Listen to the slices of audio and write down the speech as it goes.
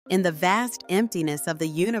In the vast emptiness of the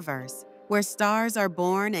universe, where stars are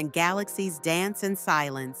born and galaxies dance in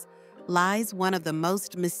silence, lies one of the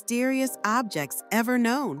most mysterious objects ever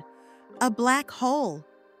known, a black hole.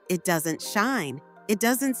 It doesn't shine, it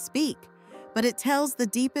doesn't speak, but it tells the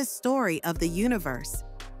deepest story of the universe.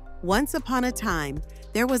 Once upon a time,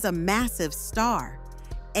 there was a massive star,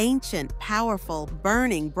 ancient, powerful,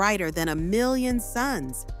 burning brighter than 1,000,000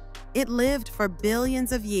 suns. It lived for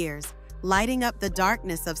billions of years, lighting up the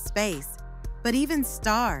darkness of space. But even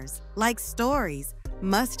stars, like stories,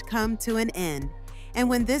 must come to an end. And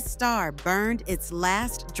when this star burned its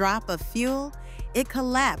last drop of fuel, it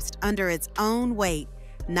collapsed under its own weight,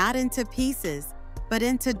 not into pieces, but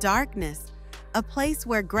into darkness, a place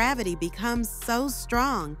where gravity becomes so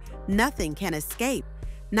strong nothing can escape,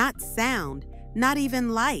 not sound, not even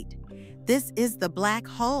light. This is the black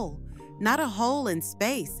hole, not a hole in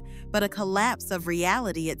space, but a collapse of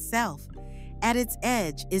reality itself. At its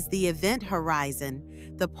edge is the event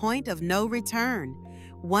horizon, the point of no return.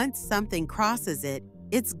 Once something crosses it,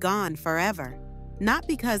 it's gone forever. Not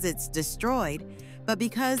because it's destroyed, but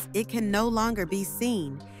because it can no longer be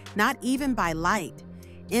seen, not even by light.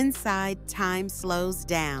 Inside, time slows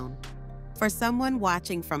down. For someone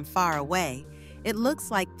watching from far away, it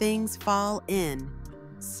looks like things fall in,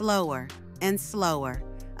 slower and slower,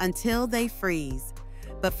 until they freeze.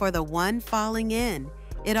 But for the one falling in,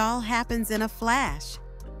 it all happens in a flash.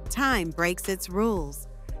 Time breaks its rules.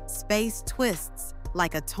 Space twists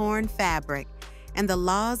like a torn fabric, and the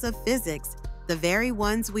laws of physics, the very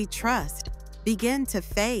ones we trust, begin to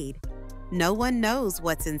fade. No one knows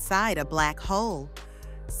what's inside a black hole.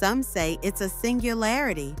 Some say it's a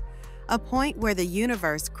singularity, a point where the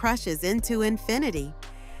universe crushes into infinity.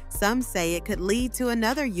 Some say it could lead to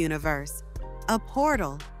another universe, a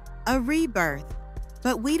portal, a rebirth.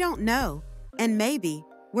 But we don't know, and maybe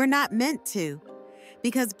we're not meant to,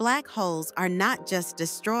 because black holes are not just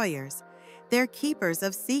destroyers, they're keepers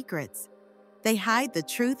of secrets. They hide the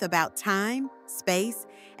truth about time, space,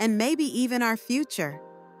 and maybe even our future.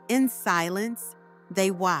 In silence, they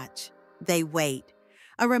watch, they wait,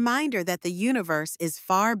 a reminder that the universe is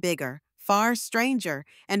far bigger, far stranger,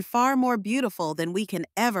 and far more beautiful than we can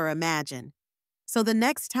ever imagine. So the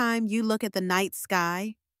next time you look at the night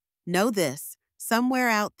sky, know this: somewhere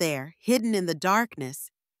out there, hidden in the darkness,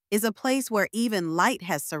 is a place where even light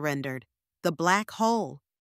has surrendered, the black hole.